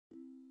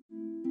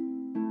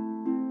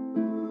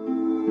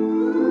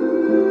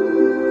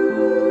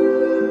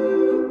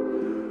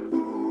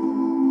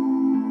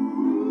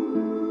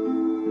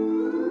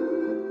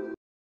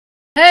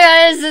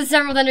Hey guys, it's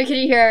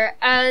EnderKitty here,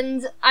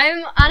 and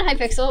I'm on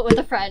hypixel with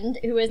a friend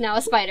who is now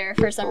a spider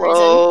for some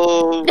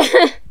reason.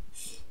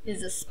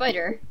 Is a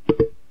spider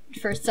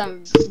for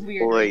some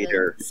weird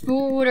reason.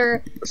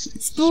 Spooder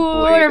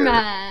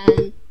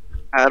man.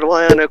 How do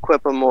I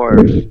unequip a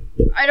morph?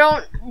 I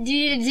don't.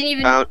 Didn't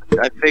even. I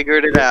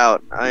figured it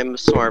out. I'm a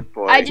smart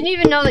boy. I didn't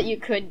even know that you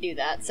could do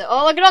that. So,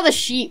 oh, look at all the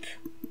sheep.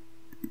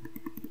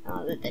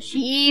 Oh, the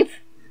sheep.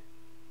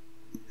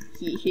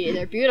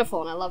 They're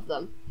beautiful, and I love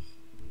them.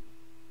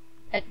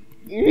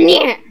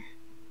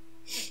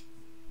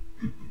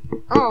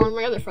 Oh, what are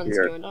my other friends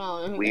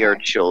doing? We are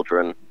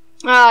children.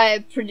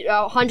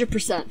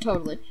 100%,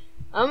 totally.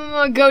 I'm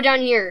gonna go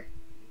down here.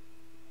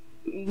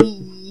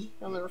 They'll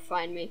never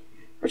find me.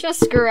 We're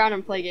just gonna screw around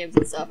and play games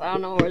and stuff. I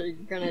don't know what you're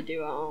gonna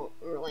do. I don't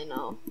really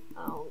know.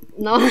 I don't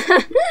know.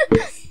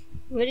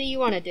 What do you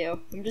want to do?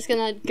 I'm just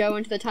gonna go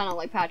into the tunnel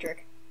like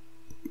Patrick.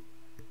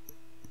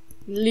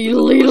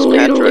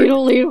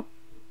 Leedle.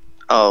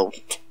 Oh.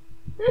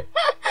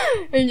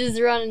 And just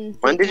run.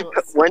 When did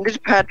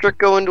Patrick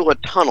go into a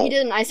tunnel? He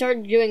didn't. I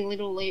started doing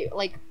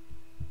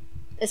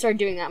I started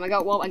doing that. And I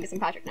go, well, I guess I'm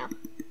Patrick now.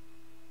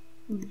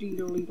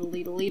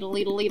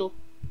 Leedle.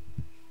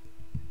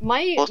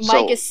 My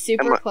mic is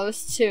super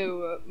close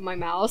to my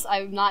mouse.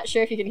 I'm not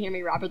sure if you can hear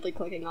me rapidly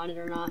clicking on it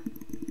or not.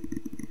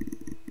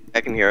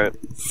 I can hear it.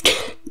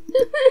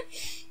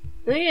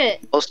 Look at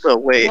it. Also,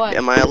 wait, what?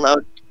 am I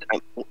allowed?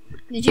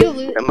 Did you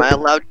lose? Am I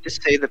allowed to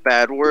say the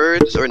bad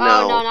words or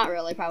no? Oh, no, not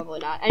really.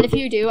 Probably not. And if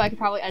you do, I could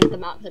probably edit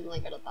them out because I'm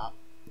really good at that.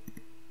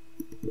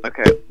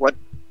 Okay, what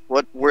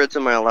words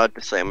am I allowed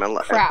to say? Am I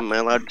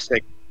allowed to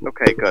say?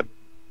 Okay, good.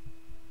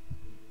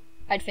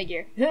 I'd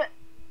figure.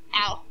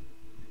 Ow.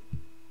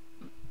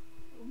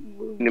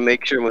 We need to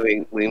make sure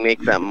we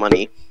make that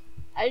money.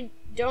 I'm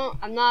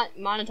not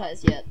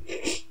monetized yet.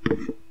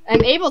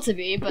 I'm able to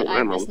be, but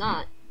I'm just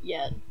not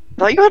yet. I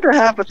thought you had to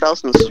have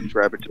 1,000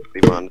 subscribers to be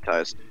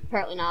monetized.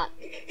 Apparently not.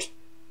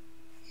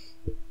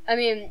 I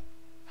mean,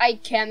 I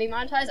can be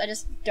monetized, I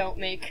just don't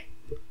make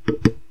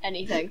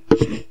anything.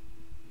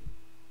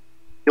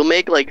 You'll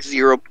make like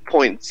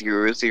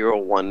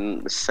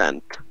 0.001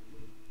 cent.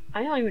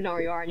 I don't even know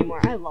where you are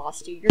anymore. I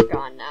lost you. You're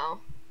gone now.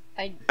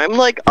 I'm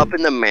like up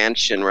in the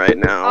mansion right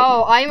now.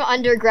 Oh, I'm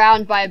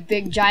underground by a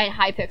big giant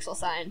hypixel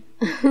sign.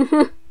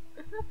 Good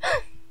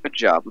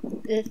job.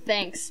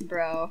 Thanks,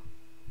 bro.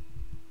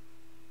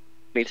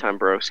 Anytime,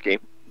 broski.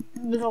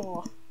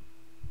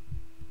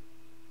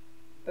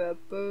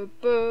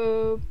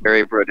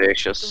 Very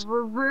bodacious. I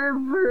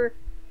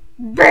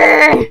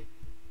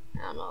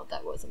don't know what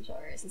that was, I'm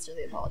sorry. I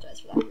sincerely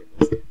apologize for that.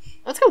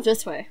 Let's go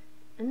this way.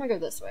 I'm gonna go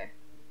this way.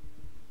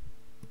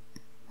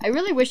 I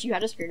really wish you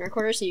had a screen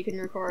recorder so you can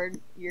record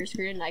your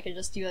screen and I can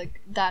just do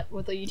like that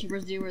what the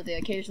YouTubers do where they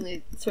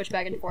occasionally switch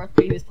back and forth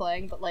when he was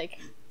playing, but like,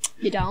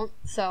 you don't,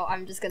 so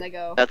I'm just gonna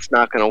go. That's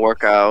not gonna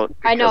work out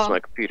because I know.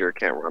 My computer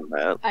can't run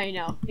that. I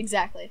know,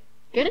 exactly.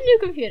 Get a new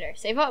computer.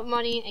 Save up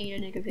money and get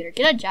a new computer.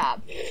 Get a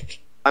job.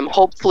 I'm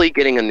hopefully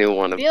getting a new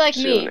one Be like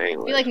soon me.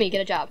 anyway. Be like me, get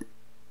a job.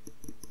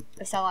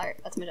 I sell art.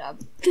 That's my job.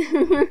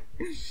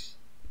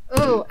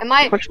 Ooh, am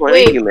I? How much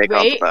money do you make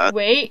off that?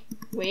 Wait,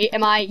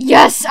 am I?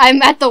 Yes,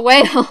 I'm at the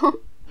whale.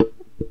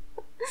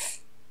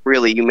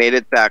 Really, you made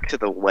it back to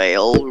the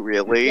whale?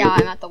 Really? Yeah,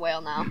 I'm at the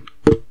whale now.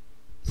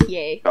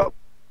 Yay. Oh.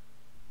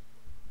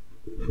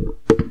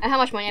 And how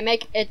much money I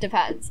make, it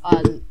depends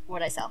on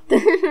what I sell.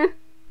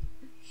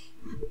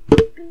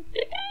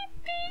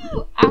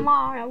 I'm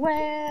on a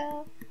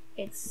whale.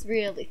 It's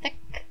really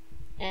thick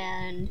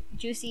and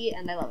juicy,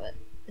 and I love it.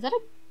 Is that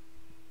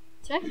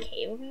a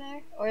cave over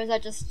there, or is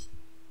that just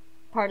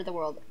part of the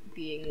world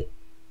being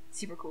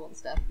super cool and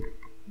stuff?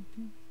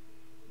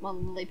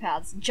 On lily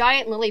pads,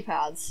 giant lily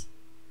pads.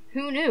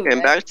 Who knew? Okay,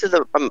 right? back to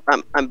the.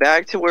 I'm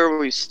back to where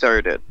we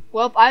started.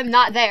 Well, I'm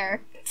not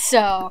there,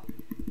 so.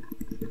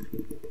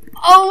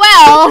 Oh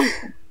well.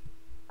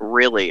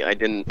 Really, I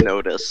didn't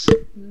notice.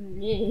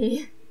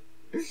 Yeah.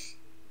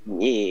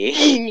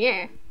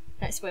 Yeah. Can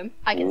I swim?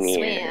 I can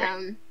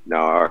swim.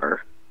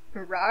 Nar.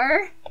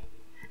 Rar.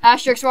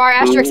 Asterisk war,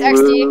 asterisk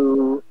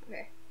XD.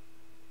 Okay.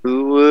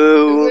 Ooh.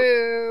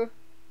 Ooh.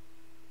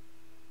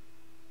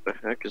 The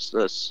heck is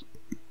this?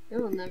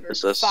 You'll never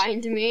Is this-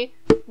 find me.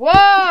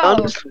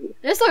 Whoa!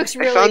 This looks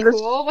really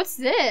cool. What's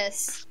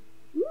this?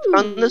 I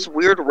found this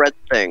weird red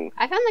thing.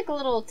 I found like a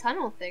little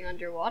tunnel thing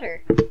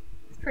underwater.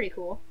 It's pretty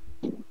cool.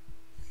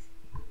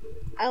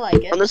 I like I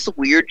it. found this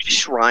weird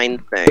shrine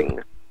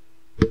thing.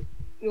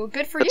 Well,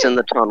 good for That's you. in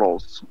the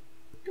tunnels.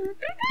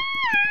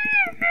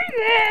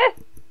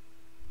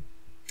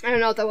 I don't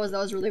know what that was. That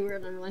was really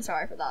weird. I'm really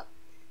sorry for that.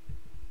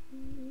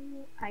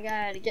 I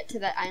gotta get to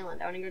that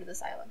island. I want to go to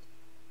this island.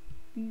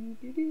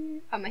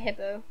 I'm a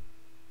hippo.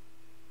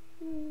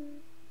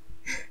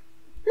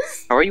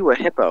 How are you a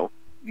hippo?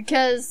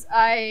 Because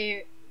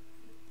I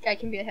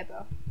can be a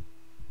hippo.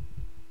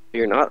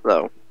 You're not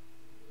though.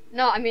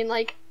 No, I mean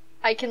like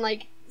I can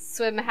like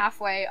swim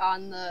halfway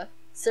on the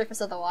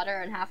surface of the water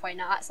and halfway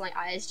not, so my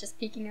eyes just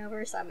peeking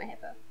over, so I'm a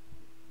hippo.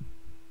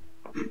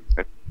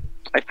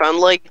 I found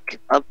like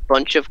a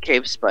bunch of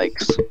cave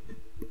spikes.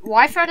 Well,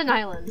 I found an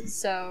island,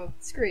 so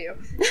screw you.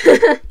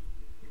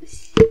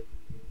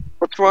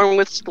 What's wrong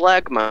with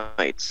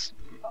stalagmites?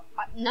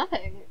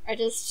 Nothing. I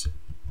just...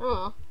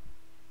 Oh.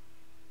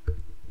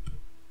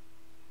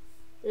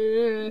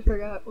 I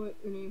forgot what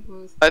your name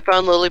was. I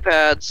found lily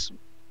pads.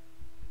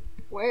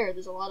 Where?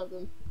 There's a lot of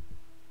them.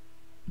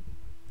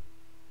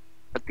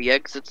 At the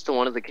exits to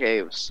one of the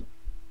caves.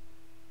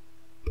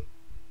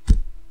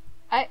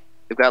 I...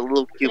 They've got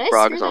little cute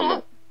frogs on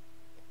them.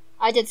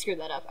 I did screw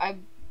that up.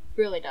 I'm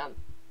really dumb.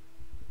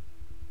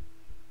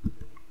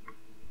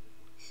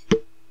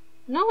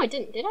 No, I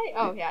didn't. Did I?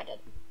 Oh, yeah, I did.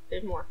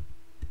 There's more.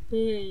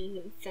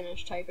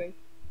 Finish typing.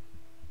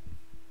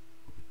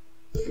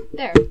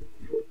 There.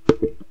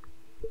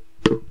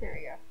 There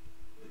we go.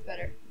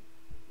 Better.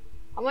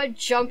 I'm gonna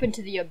jump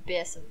into the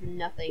abyss of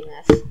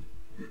nothingness.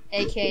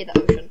 AKA the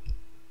ocean.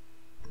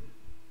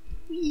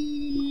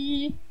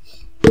 Whee!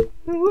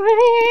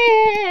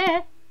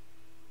 Whee!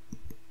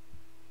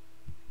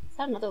 Is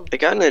that another? I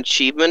got an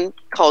achievement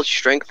called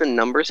Strength in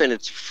Numbers, and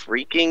it's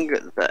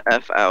freaking the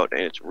F out,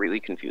 and it's really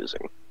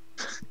confusing.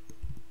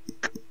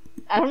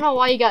 I don't know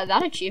why you got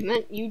that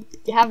achievement. You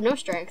have no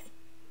strength.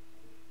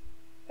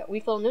 Got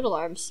weak little noodle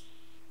arms.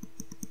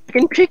 I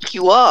can pick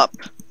you up.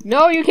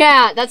 No, you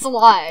can't. That's a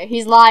lie.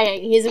 He's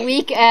lying. He's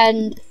weak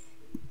and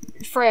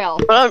frail.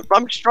 But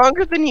I'm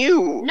stronger than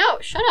you. No,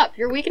 shut up.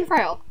 You're weak and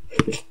frail.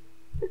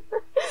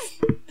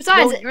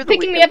 Besides, No,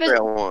 picking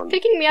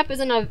me up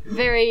isn't a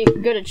very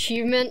good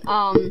achievement.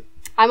 I'm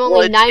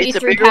only 93 it's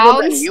a bigger pounds.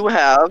 One than you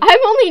have.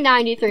 I'm only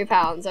 93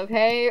 pounds.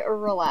 Okay,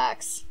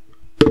 relax.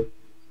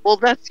 Well,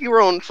 that's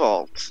your own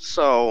fault.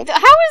 So How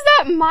is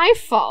that my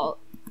fault?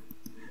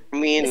 I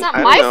mean, It's not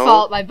I my don't know.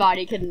 fault. My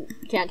body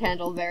can't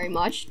handle very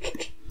much.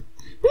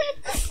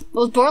 I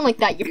was born like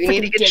that. You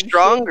need to get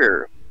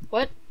stronger.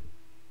 What?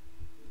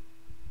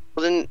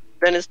 Well,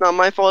 then it's not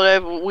my fault. I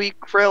have weak,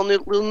 frail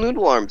little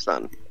noodle arms.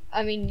 Then.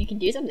 I mean, you can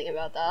do something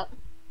about that.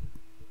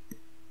 Yeah,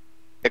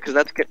 because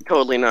that's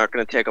totally not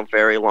going to take a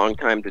very long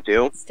time to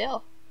do.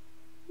 Still.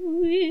 I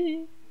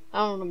don't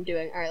know what I'm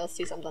doing. Alright, let's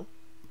do something.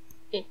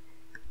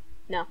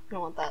 No, I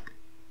don't want that.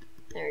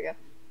 There we go.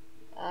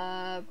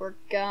 We're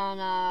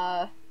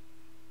gonna...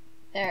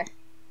 There.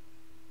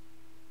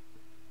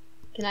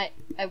 Can I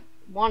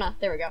wanna...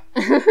 There we go.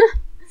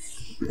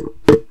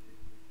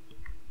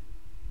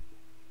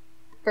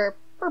 Burp,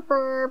 burp,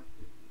 burp.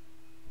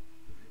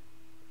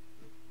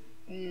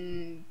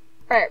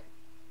 Burp.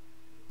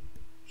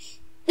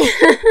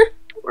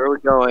 Where are we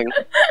going?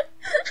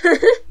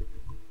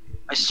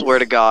 I swear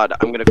to God,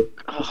 I'm gonna...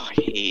 Oh, I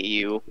hate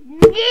you.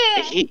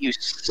 I hate you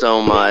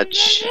so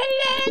much.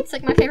 It's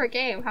like my favorite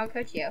game. How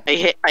could you?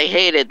 I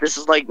hate it. This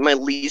is like my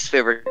least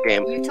favorite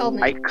game. You told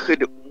me. I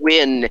could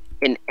win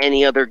in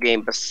any other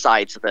game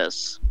besides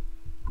this.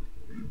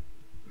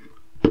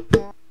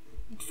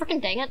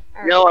 Freaking dang it!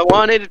 All right. No, I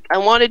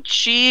wanted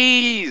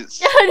cheese.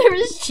 There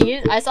was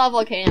cheese. I saw a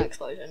volcano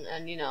explosion,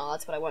 and you know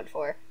that's what I went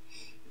for.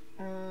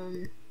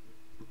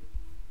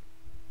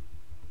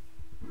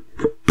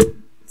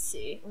 Let's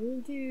see. I'm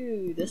gonna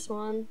do this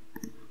one.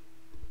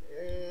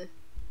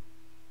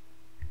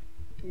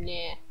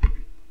 Nah.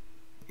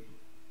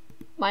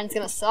 Mine's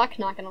gonna suck.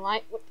 Not gonna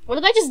lie. What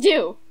did I just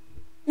do?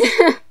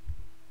 Did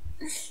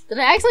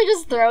I actually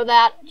just throw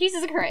that?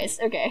 Jesus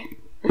Christ. Okay.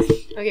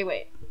 Okay,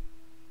 wait.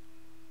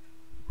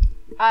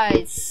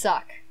 I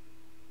suck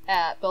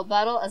at Build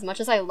Battle. As much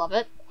as I love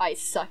it, I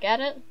suck at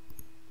it.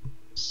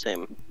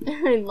 Same.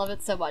 I love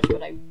it so much,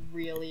 but I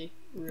really,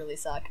 really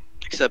suck.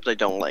 Except I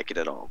don't like it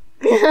at all.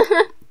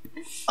 You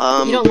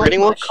don't like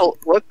much.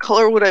 What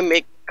color would I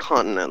make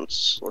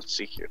continents? Let's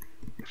see here.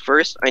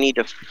 First, I need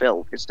to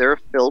fill. Is there a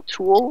fill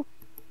tool?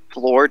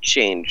 Floor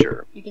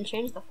changer. You can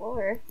change the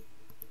floor.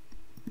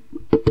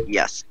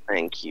 Yes,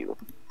 thank you.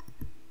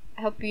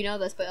 I hope you know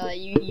this, but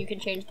you can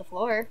change the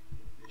floor.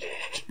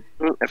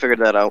 I figured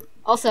that out.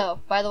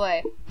 Also, by the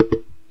way,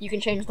 you can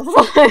change the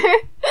floor.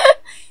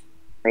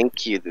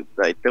 Thank you.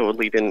 I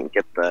totally didn't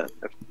get that.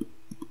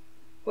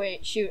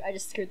 Wait, shoot, I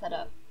just screwed that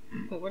up.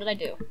 Wait, what did I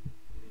do?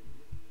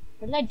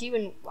 What did I do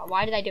and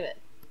why did I do it?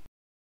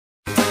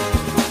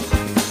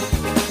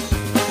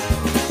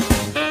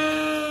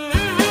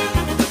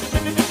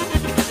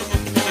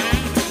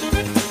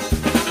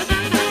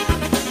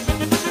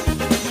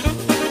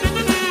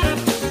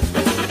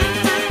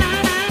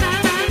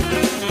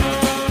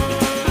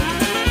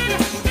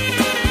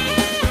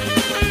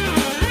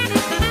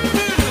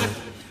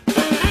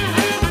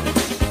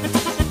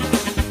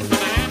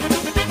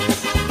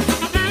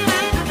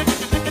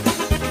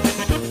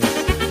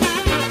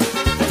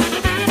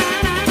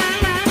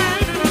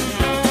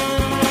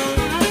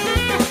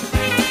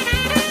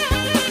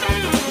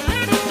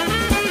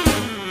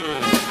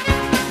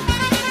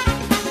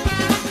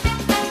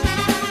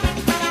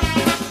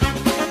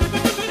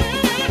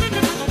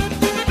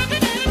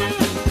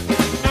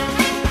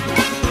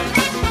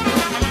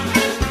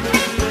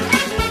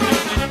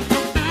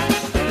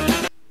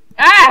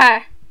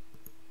 Ah!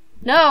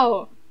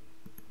 No!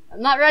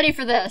 I'm not ready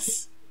for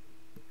this.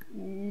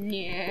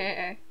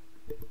 Yeah.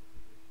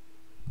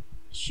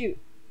 Shoot.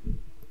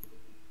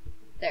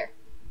 There.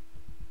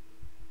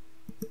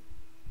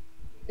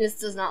 This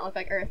does not look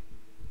like Earth.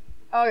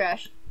 Oh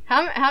gosh.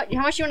 How much do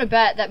you want to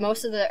bet that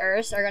most of the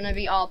Earths are gonna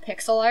be all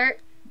pixel art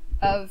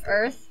of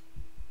Earth?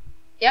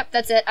 Yep,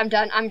 that's it. I'm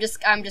done. I'm just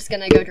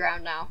gonna go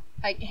drown now.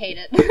 I hate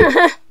it.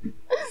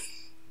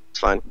 It's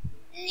fine.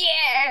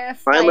 Yeah.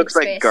 Mine looks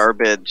like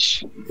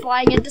garbage.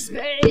 Flying into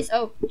space.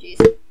 Oh, jeez.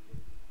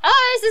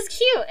 Oh, this is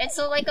cute. It's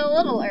like a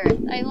little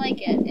Earth. I like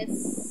it.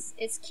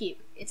 It's cute.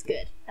 It's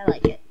good. I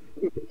like it.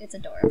 It's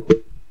adorable.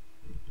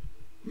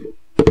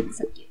 It's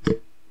so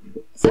cute.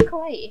 It's so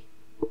kawaii.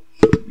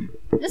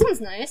 This one's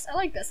nice. I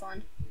like this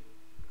one.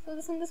 So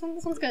this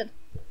one's good.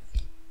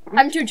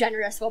 I'm too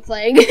generous while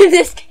playing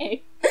this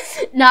game.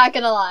 Not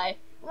gonna lie.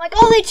 I'm like,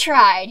 oh, they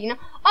tried, you know?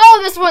 Oh,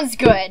 this one's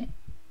good.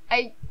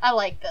 I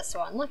like this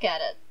one. Look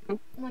at it.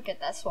 Look at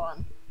this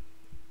one.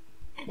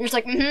 You're just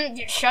like,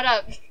 shut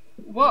up.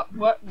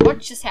 What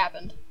just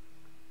happened?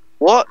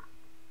 What?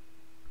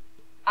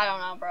 I don't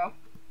know, bro.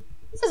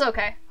 This is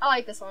okay. I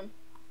like this one.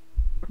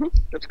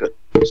 That's good.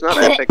 It's not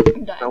epic.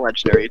 It's not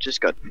legendary. It's just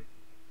good.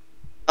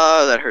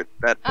 That hurt.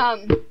 That.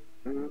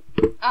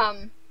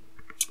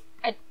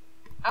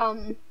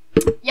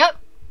 Yep.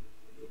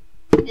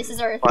 This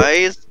is Earth. Why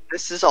is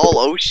this all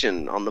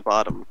ocean on the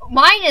bottom?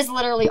 Mine is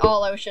literally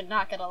all ocean,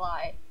 not gonna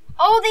lie.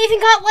 Oh, they even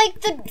got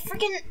like the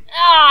freaking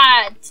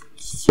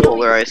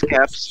Polar ice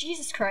caps.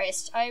 Jesus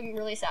Christ, I'm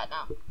really sad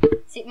now.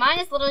 See, mine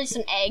is literally just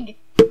an egg.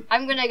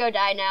 I'm gonna go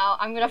die now.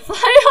 I'm gonna fly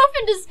off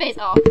into space.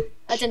 Oh,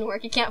 that didn't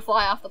work. You can't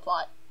fly off the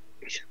plot.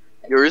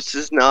 Yours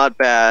is not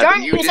bad.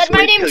 Darn, you said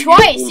my name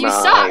twice. You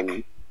suck.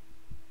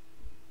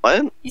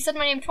 What? You said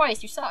my name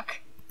twice. You suck.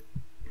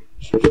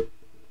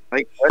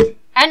 Like what?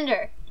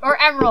 Ender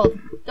or Emerald.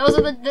 Those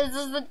are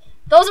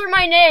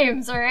my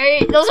names. All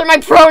right. Those are my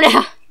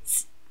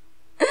pronouns.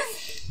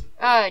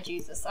 Oh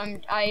Jesus,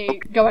 I'm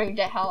going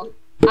to hell.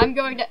 I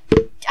gotta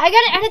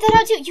edit that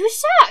out too. You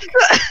suck.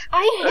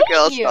 I hate Okay,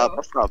 I'll you. stop.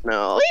 I'll stop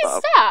now.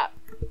 Please stop.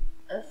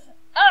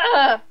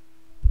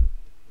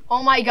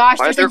 Oh my gosh,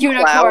 Why there's are a there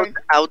unicorn. clouds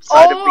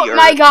outside of the Oh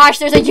my Earth? gosh,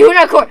 there's a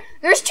unicorn.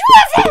 There's 2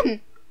 of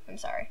them. I'm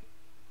sorry.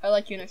 I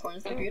like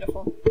unicorns. They're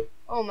beautiful.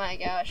 Oh my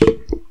gosh.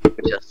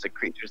 Majestic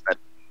creatures that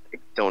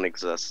don't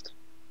exist.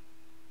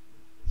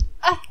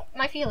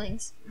 My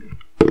feelings.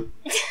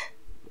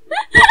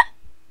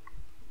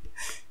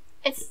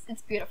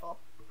 It's beautiful.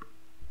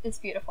 It's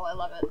beautiful. I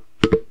love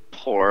it.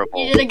 Horrible.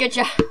 You did a good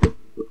job.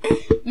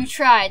 You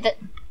tried. That.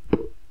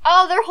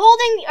 Oh, they're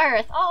holding the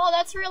Earth. Oh,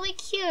 that's really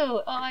cute.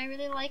 Oh, I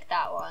really like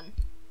that one.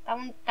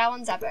 That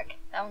one's epic.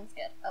 That one's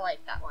good. I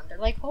like that one. They're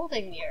like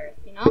holding the Earth,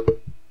 you know?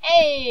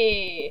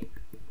 Hey!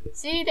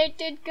 See, they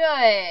did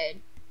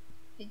good.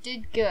 They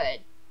did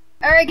good.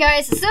 Alright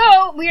guys,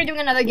 so we are doing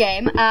another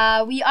game.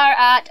 We are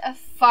at a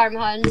farm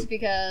hunt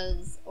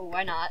because, oh,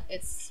 why not?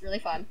 It's really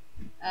fun.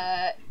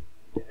 Where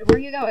are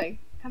you going?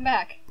 Come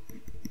back.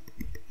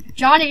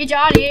 Johnny!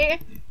 Yes,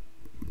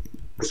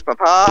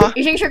 Papa.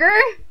 Eating sugar?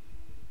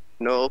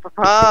 No,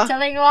 Papa.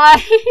 Telling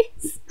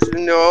lies?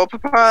 No,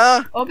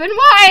 Papa. Open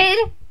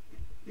wide!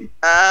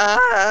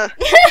 Ah.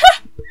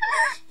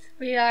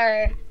 We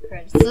are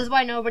cringe. This is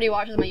why nobody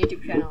watches my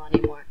YouTube channel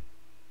anymore.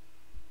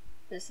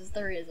 This is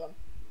the reason.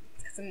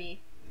 It's because of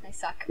me. I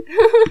suck.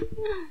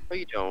 No,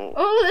 you don't.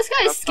 Oh, this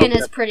guy's skin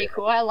is pretty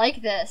cool. I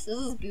like this. This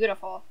is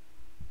beautiful.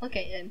 Look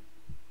at him.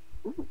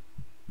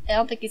 I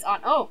don't think he's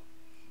on. Oh.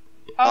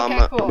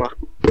 Okay, cool.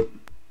 We're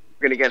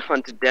gonna get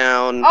hunted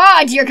down.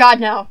 Oh, dear God,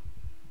 no.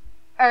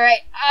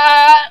 Alright,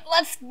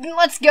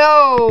 let's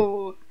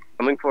go.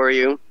 Coming for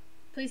you.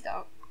 Please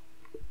don't.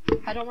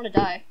 I don't want to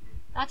die.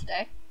 Not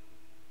today.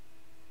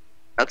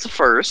 That's a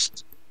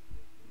first.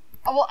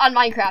 Oh, well, on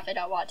Minecraft, I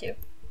don't want to.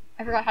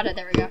 I forgot how to.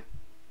 There we go.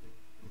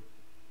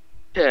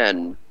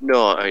 10,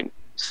 9,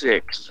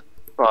 6,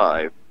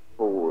 5,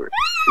 4.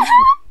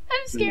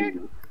 I'm scared.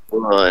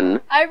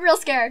 1. I'm real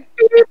scared.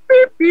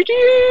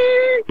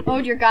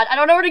 Oh dear God, I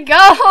don't know where to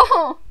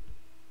go.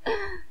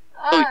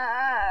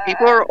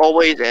 People are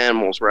always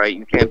animals, right?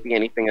 You can't be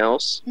anything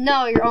else.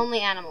 No, you're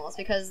only animals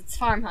because it's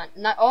farm hunt.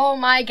 Not. Oh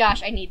my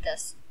gosh, I need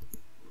this.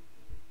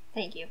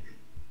 Thank you.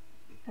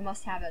 I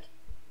must have it.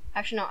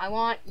 Actually, no, I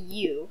want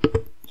you.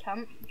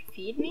 Come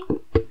feed me.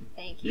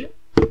 Thank you.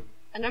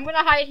 And I'm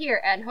gonna hide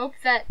here and hope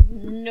that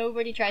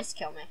nobody tries to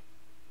kill me.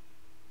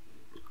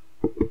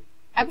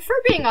 I prefer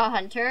being a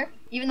hunter,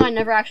 even though I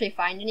never actually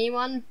find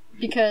anyone,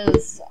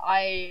 because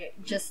I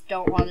just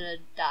don't want to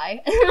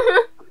die.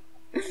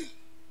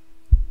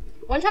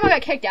 One time I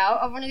got kicked out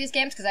of one of these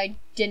games because I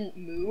didn't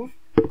move,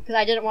 because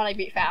I didn't want to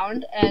be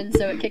found, and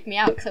so it kicked me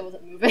out because I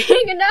wasn't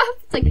moving enough.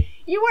 It's like,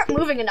 you weren't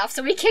moving enough,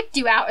 so we kicked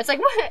you out. It's like,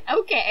 what?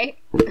 Okay.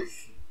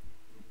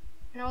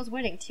 And I was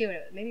winning, too, and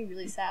it made me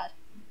really sad.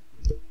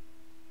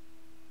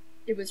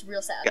 It was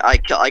real sad. I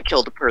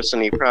killed a person.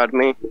 Are you proud of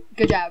me?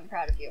 Good job, I'm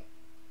proud of you.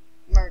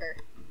 Murder.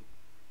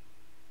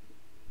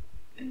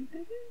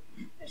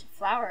 There's a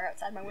flower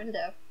outside my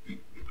window.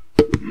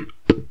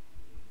 In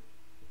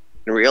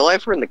real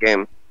life or in the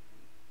game?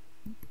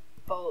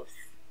 Both.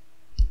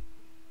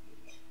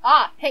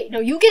 Ah, hey, no,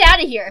 you get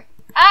out of here.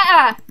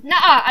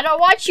 Nuh-uh, I don't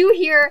want you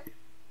here,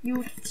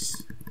 you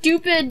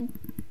stupid...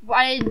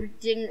 I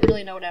didn't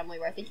really know what animal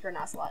you were. I think you're an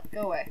ocelot.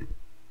 Go away.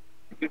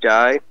 You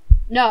die?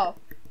 No,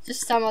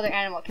 just some other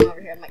animal came over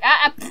here. I'm like,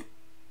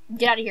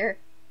 get out of here.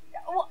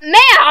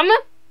 Ma'am!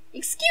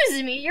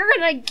 Excuse me, you're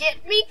gonna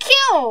get me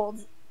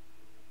killed!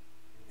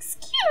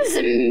 Excuse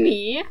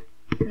me?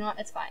 You know what,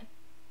 it's fine.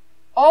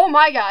 Oh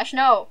my gosh,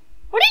 no.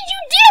 What did you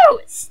do?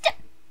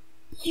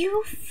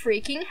 You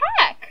freaking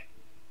heck.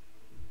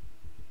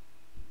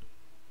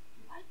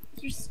 What?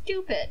 You're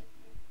stupid.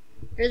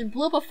 There's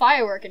blew up a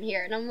firework in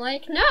here, and I'm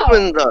like, no.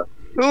 Who in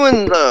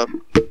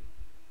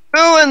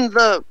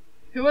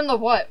the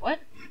what? What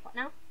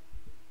now?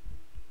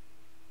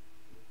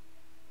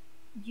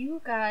 You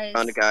guys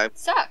Found a guy.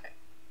 suck.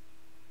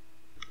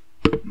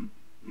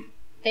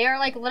 They are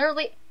like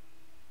literally.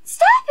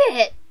 Stop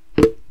it!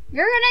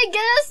 You're gonna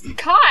get us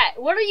caught.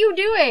 What are you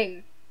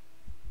doing?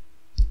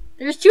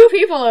 There's 2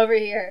 people over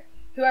here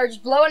who are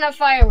just blowing up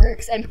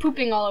fireworks and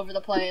pooping all over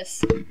the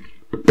place.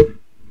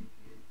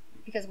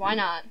 Because why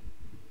not?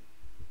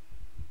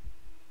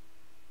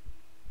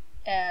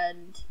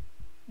 And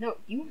no,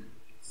 you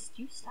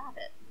stop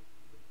it.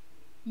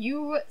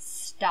 You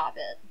stop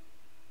it.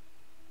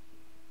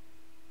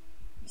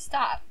 You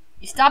stop.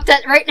 You stop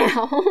that right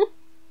now.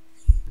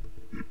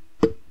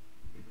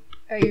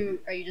 Are you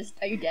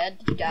dead?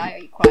 Did you die? Are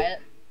you quiet?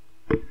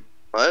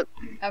 What?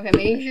 Okay,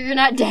 making sure you're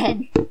not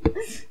dead.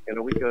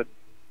 It'll be good.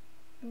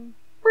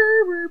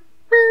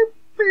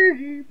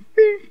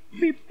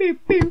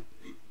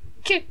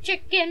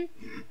 Chicken.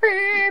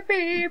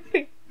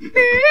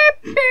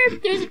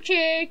 There's a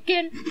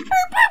chicken.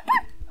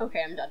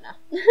 Okay, I'm done now.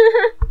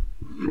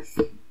 It's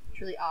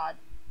really odd.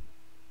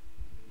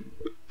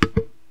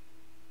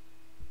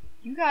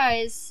 You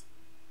guys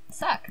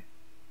suck.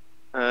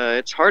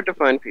 It's hard to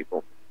find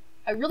people.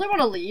 I really want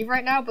to leave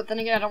right now, but then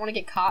again, I don't want to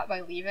get caught by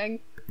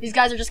leaving. These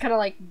guys are just kind of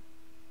like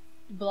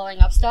blowing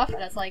up stuff,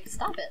 and it's like,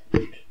 stop it.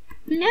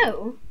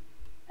 No,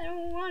 I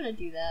don't want to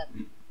do that.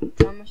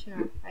 So I'm just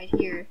gonna hide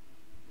here,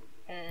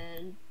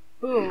 and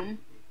boom,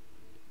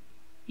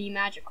 be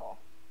magical.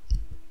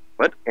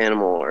 What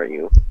animal are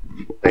you?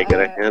 Can I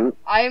get a hint?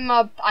 I'm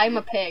a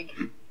pig.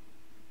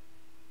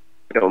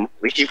 I don't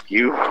believe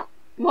you.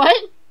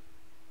 What?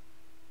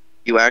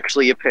 You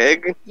actually a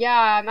pig?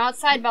 Yeah, I'm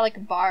outside by like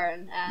a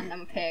barn, and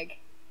I'm a pig.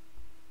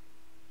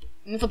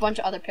 I'm with a bunch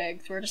of other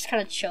pigs. We're just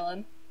kind of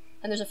chilling,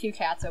 and there's a few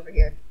cats over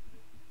here.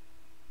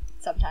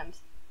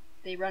 Sometimes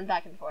they run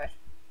back and forth.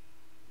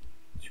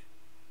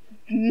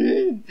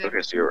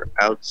 Okay, so you're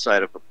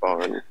outside of a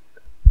barn.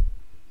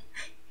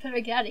 How do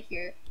I get out of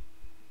here?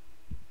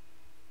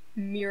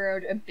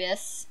 Mirrored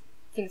abyss.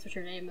 I think that's what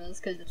your name is,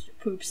 because it's what your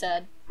poop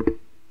said.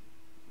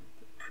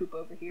 Poop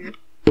over here.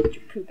 Get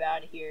your poop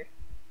out of here.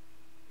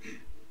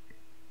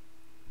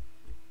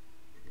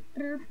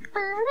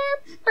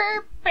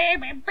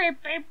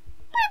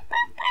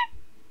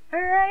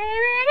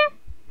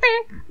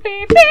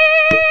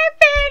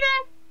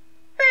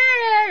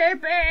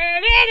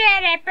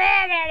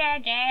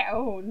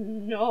 Oh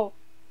no.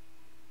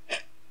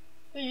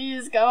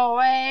 Please go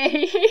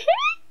away.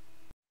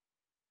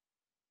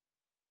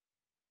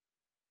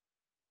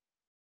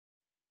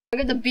 I'm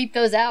going to beep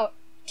those out.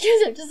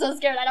 Because I'm just so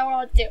scared. I don't know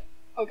what to do.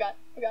 Oh god.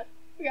 Oh god.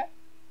 Oh god.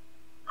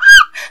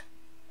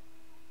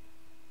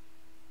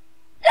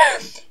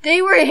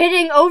 They were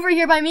hitting over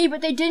here by me,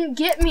 but they didn't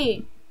get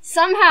me.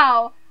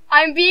 Somehow,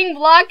 I'm being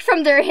blocked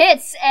from their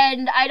hits,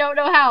 and I don't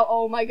know how.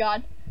 Oh my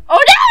god. Oh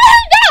no!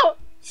 No!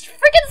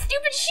 Freaking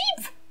stupid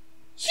sheep!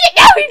 Shit,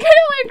 no! Get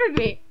away from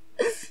me!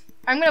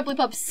 I'm gonna bleep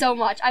up so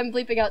much. I'm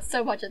bleeping out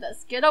so much of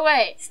this. Get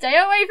away. Stay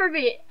away from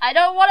me. I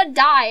don't want to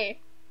die.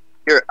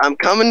 Here, I'm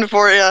coming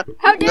for you.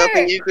 How dare!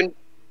 Nothing you can...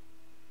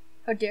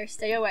 Oh dear,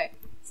 stay away.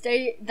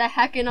 Stay the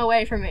heckin'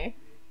 away from me.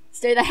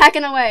 Stay the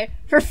heckin' away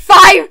for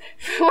 5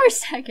 more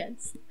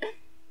seconds.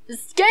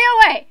 Just stay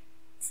away.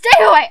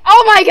 Stay away.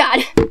 Oh my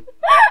god.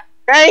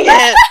 Dang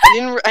it!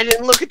 I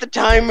didn't look at the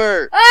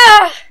timer.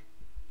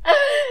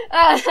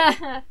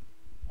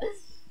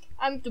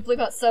 I'm to bleep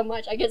out so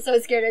much. I get so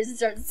scared I just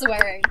start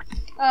swearing.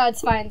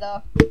 It's fine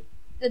though.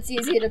 It's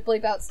easy to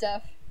bleep out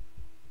stuff.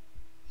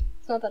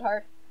 It's not that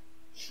hard.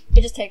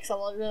 It just takes a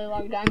really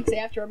long time because you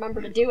have to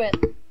remember to do it.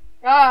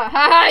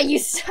 Haha, you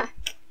suck.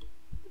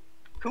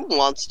 Who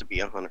wants to be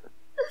a hunter?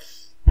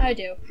 I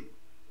do.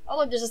 Oh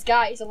look, there's this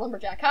guy. He's a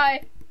lumberjack.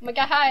 Hi. Oh my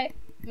god, hi.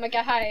 Oh my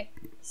god, hi.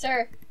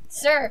 Sir.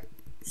 Sir.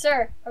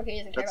 Sir. Okay, he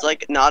doesn't care. That's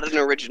like not an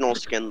original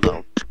skin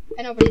though.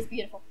 I know, but he's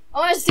beautiful.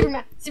 Oh, there's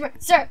Superman. Superman.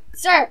 Sir.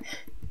 Sir.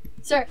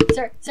 Sir.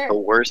 Sir. Sir. The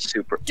worst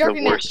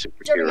superhero. Man.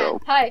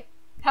 Hi.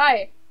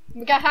 Hi. Oh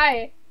my god,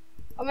 hi.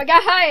 Oh my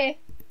god, hi.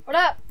 What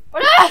up?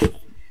 What up?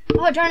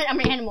 Oh, darn it, I'm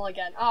an animal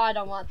again. Oh, I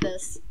don't want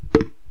this.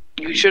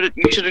 You should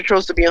have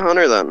chose to be a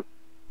hunter then.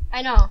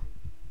 I know.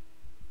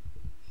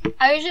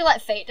 I usually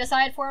let fate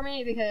decide for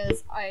me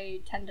because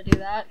I tend to do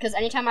that. Because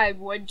anytime I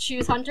would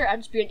choose hunter, I'd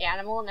just be an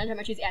animal, and anytime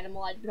I choose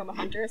animal, I'd become a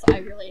hunter, so I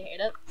really hate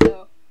it.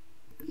 So,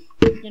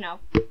 you know.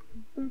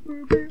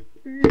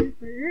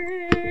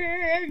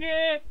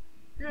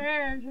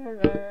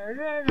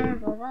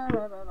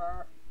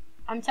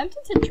 I'm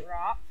tempted to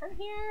drop from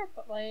here,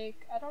 but like,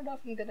 I don't know if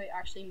I'm gonna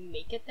actually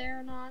make it there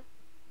or not.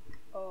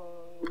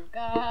 Oh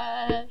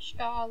gosh,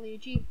 golly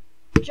gee,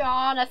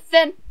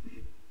 Jonathan,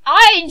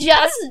 I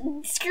just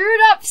screwed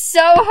up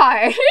so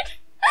hard.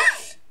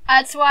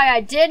 That's why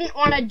I didn't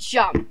want to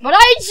jump, but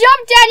I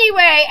jumped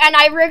anyway, and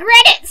I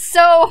regret it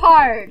so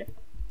hard.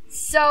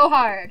 So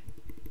hard.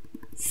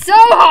 So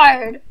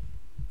hard!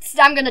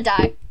 I'm gonna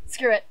die.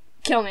 Screw it.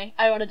 Kill me.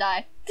 I don't want to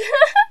die.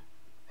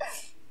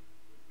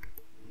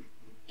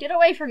 Get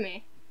away from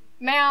me.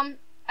 Ma'am,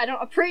 I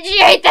don't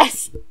appreciate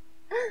this!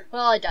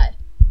 Well, I died.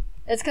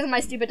 It's because of my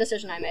stupid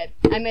decision I made.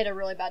 I made a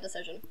really bad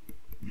decision.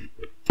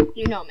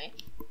 You know me.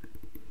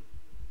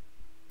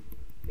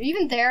 Are you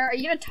even there? Are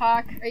you gonna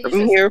talk? Are you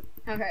I'm here.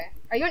 Okay.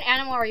 Are you an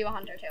animal or are you a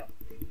hunter too?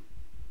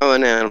 Oh,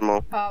 an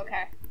animal. Oh,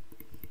 okay.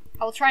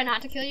 I will try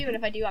not to kill you, and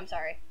if I do, I'm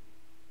sorry.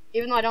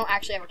 Even though I don't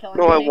actually ever kill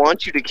No, anybody. I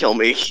want you to kill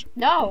me.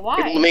 No, why?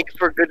 It'll make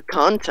for good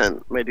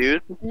content, my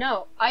dude.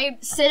 No, I'm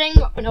sitting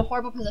in a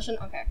horrible position.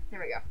 Okay, here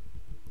we go.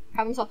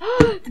 Have himself.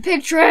 The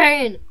pig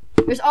train!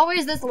 There's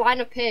always this line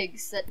of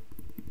pigs that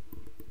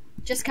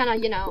just kind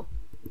of, you know,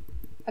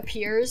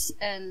 appears,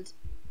 and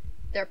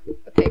they're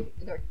a pig.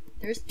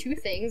 There's two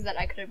things that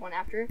I could have went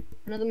after.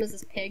 One of them is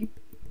this pig.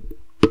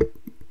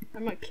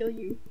 I'm gonna kill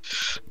you.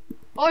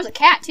 Oh, there's a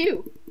cat,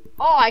 too.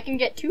 Oh, I can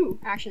get two.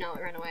 Actually, no,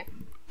 it ran away.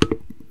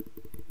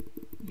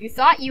 You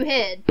thought you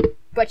hid,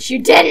 but you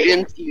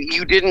didn't!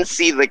 You didn't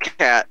see the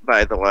cat,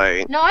 by the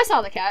way. No, I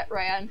saw the cat,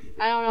 Ryan.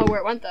 I don't know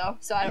where it went, though,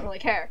 so I don't really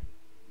care.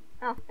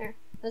 Oh, there.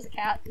 There's a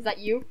cat. Is that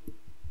you?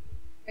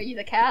 Are you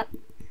the cat?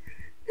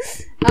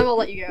 I'm gonna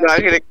let you go.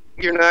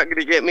 You're not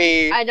gonna get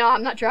me. I know,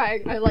 I'm not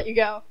trying. I'll let you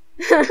go.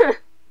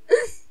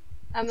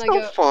 I'm It's gonna so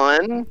go.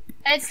 fun.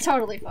 It's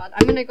totally fun.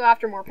 I'm gonna go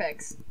after more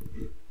pigs.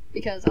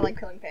 Because I like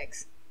killing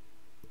pigs.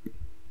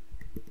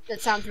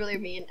 That sounds really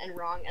mean and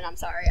wrong, and I'm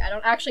sorry. I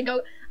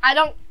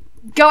don't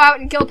go out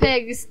and kill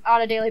pigs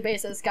on a daily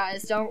basis,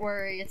 guys. Don't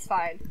worry, it's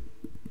fine.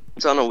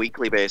 It's on a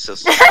weekly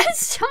basis.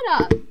 Shut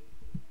up!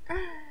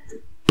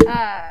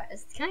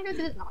 Can I go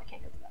through this? No, I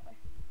can't go through that way.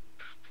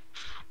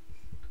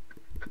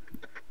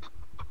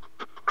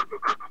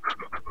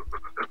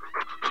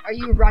 Are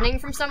you running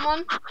from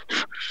someone?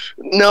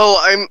 No,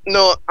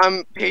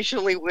 I'm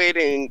patiently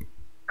waiting.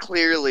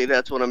 Clearly,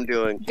 that's what I'm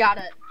doing. Got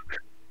it.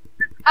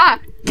 Ah,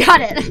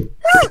 got it.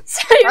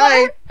 So you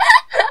Hi.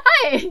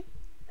 Hi.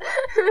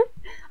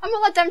 I'm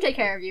gonna let them take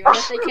care of you, and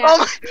if they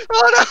can't.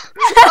 Oh no!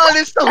 Oh,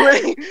 there's so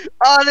many!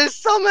 Oh, there's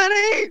so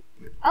many!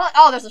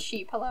 Oh, there's a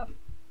sheep. Hello.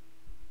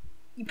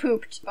 You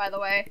pooped, by the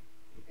way.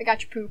 I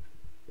got your poop.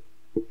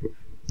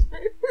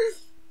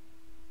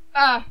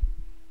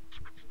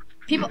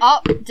 People. Oh,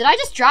 did I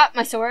just drop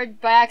my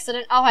sword by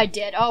accident? Oh, I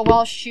did. Oh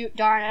well, shoot,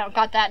 darn! I don't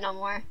got that no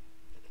more.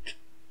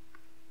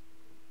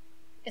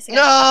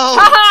 No!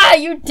 Haha!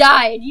 You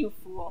died, you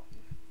fool.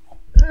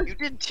 You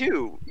did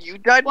too. You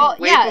died Well,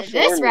 way yeah, before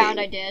this me. round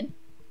I did.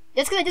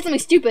 It's because I did something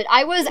stupid.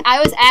 I was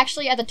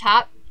actually at the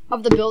top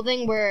of the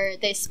building where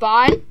they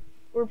spawn,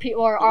 where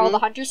people are all the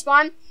hunters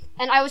spawn,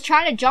 and I was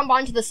trying to jump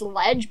onto this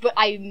ledge, but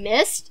I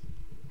missed,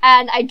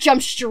 and I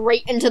jumped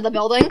straight into the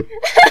building.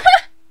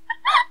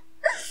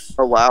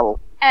 Oh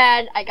wow.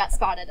 And I got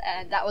spotted,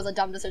 and that was a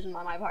dumb decision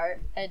on my part,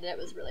 and it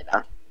was really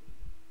bad.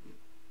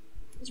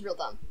 It was real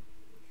dumb.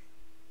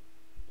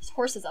 There's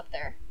horses up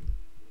there.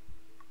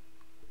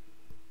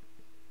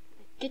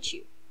 Get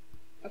you.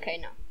 Okay,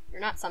 no. You're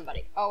not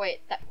somebody. Oh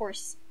wait, that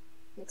horse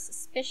looks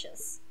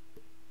suspicious.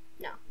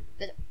 No.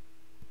 Is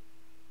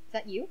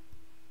that you?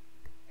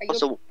 Are you,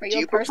 So, are do you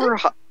you a person?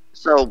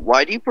 so,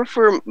 why do you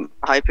prefer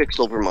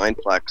hypixel over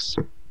Mindplex?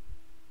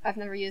 I've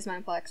never used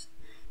Mineplex.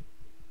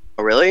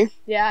 Oh, really?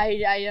 Yeah,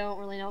 I don't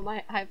really know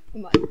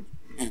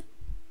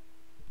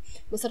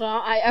Listen,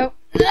 I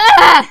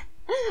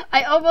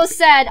almost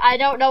said I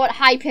don't know what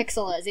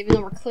hypixel is, even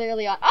though we're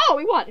clearly on. Oh,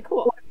 we won.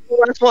 Cool.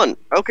 Last one.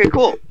 Okay,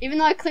 cool. Even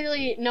though I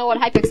clearly know what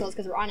hypixel is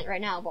because we're on it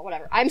right now, but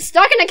whatever. I'm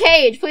stuck in a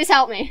cage. Please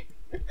help me.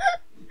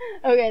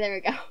 Okay, there we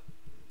go.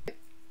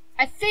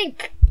 I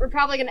think we're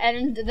probably gonna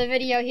end the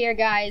video here,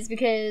 guys,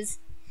 because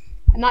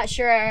I'm not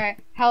sure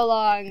how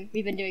long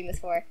we've been doing this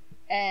for,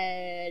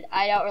 and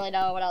I don't really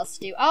know what else to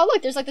do. Oh,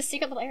 look, there's like this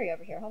secret little area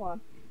over here. Hold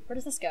on. Where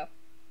does this go?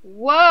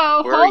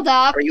 Whoa! Hold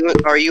up. Are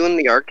you in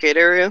the arcade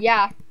area?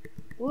 Yeah.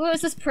 Ooh,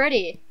 this is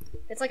pretty.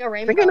 It's like a I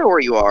rainbow. think I know where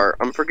you are.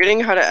 I'm forgetting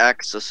how to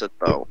access it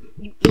though.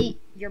 You eat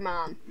your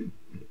mom.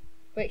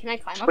 Wait, can I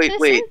climb up Wait, this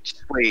wait.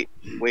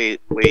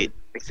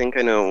 I think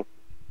I know.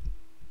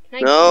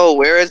 thing? No,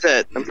 where is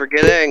it? I'm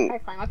forgetting. Can I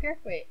climb up here?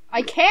 Wait,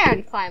 I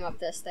can climb up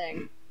this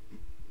thing.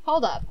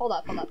 Hold up.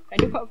 I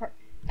do part.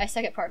 I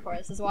suck at parkour.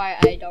 This is why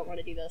I don't want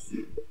to do this.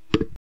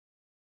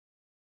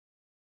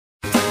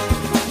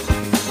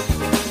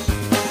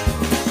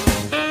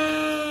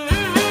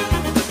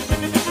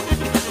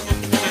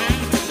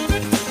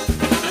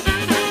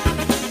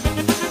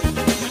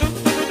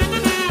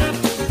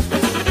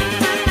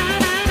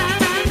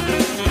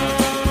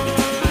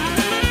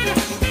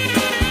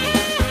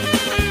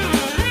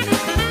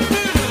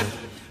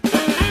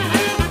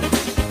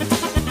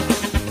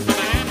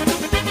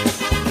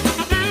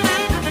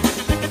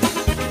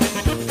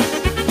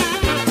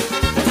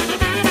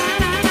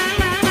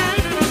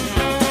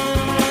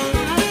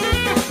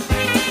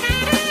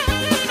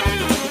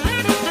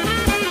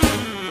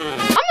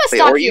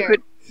 stuck or here. you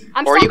could,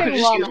 I'm or you stopping could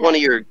just well use ahead. one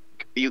of your,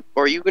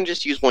 or you can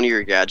just use one of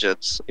your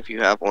gadgets if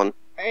you have one.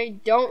 I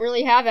don't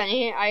really have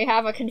any. I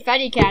have a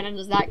confetti cannon.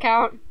 Does that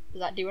count?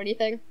 Does that do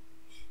anything?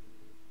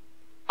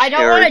 I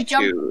don't want to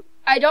jump. Parachute.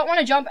 I don't want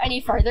to jump any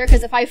further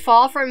because if I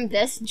fall from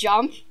this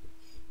jump,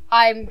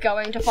 I'm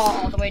going to fall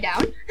all the way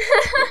down,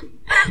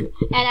 and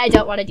I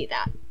don't want to do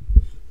that.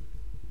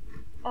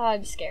 Oh,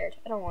 I'm scared.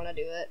 I don't want to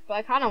do it, but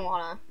I kind of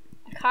wanna.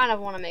 I kind of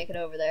want to make it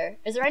over there.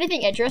 Is there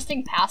anything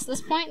interesting past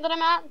this point that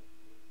I'm at?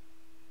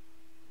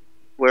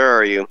 Where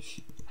are you?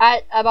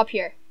 I'm up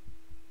here.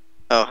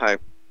 Oh, hi.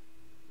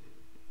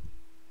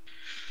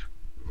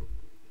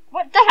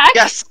 What the heck?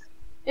 Yes!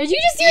 Did you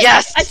just use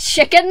Yes! a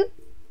chicken?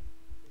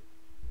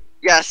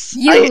 Yes!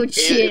 You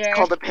cheater. It's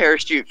called a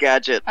parachute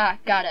gadget. Ah,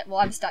 got it. Well,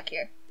 I'm stuck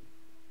here.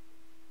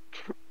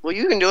 Well,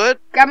 you can do it.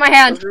 Grab my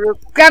hand.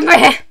 Grab my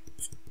hand.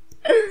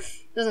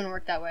 Doesn't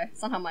work that way.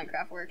 It's not how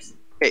Minecraft works.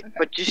 Okay,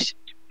 but just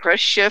press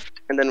shift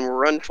and then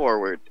run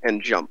forward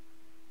and jump.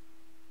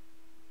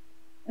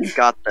 You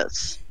got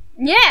this.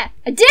 Yeah,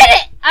 I did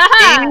it!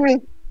 Aha! See?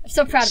 I'm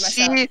so proud of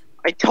myself. See?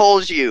 I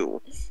told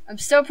you. I'm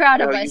so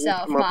proud of Now you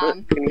myself, come up Mom.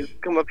 with- Can you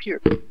come up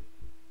here?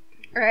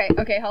 Alright,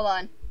 okay, hold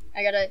on.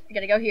 I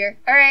gotta go here.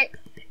 Alright.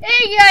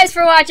 Hey you guys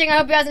for watching. I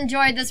hope you guys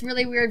enjoyed this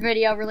really weird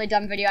video, really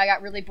dumb video. I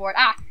got really bored.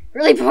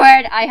 Really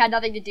bored. I had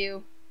nothing to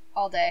do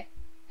all day.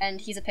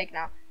 And he's a pig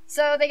now.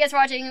 So thank you guys for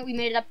watching. We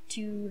made it up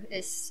to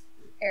this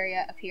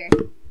area up here.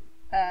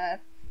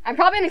 I'm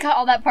probably gonna cut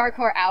all that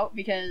parkour out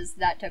because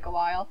that took a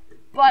while.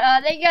 But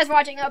thank you guys for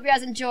watching. I hope you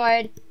guys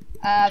enjoyed.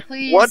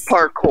 Please. What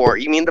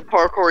parkour? You mean the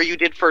parkour you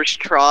did first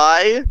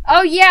try?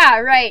 Oh yeah,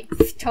 right.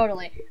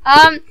 Totally.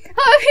 Hope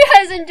you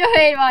guys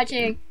enjoyed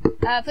watching.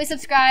 Please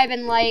subscribe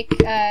and like,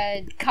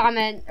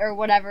 comment, or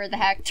whatever the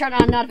heck. Turn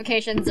on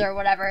notifications or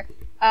whatever.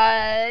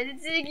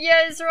 Thank you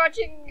guys for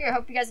watching. I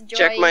hope you guys enjoyed.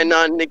 Check my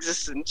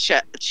non-existent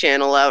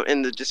channel out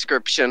in the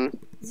description.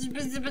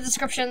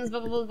 Descriptions, blah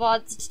blah blah blah,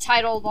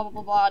 title, blah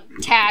blah blah blah,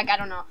 tag, I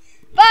don't know.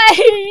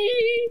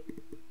 Bye!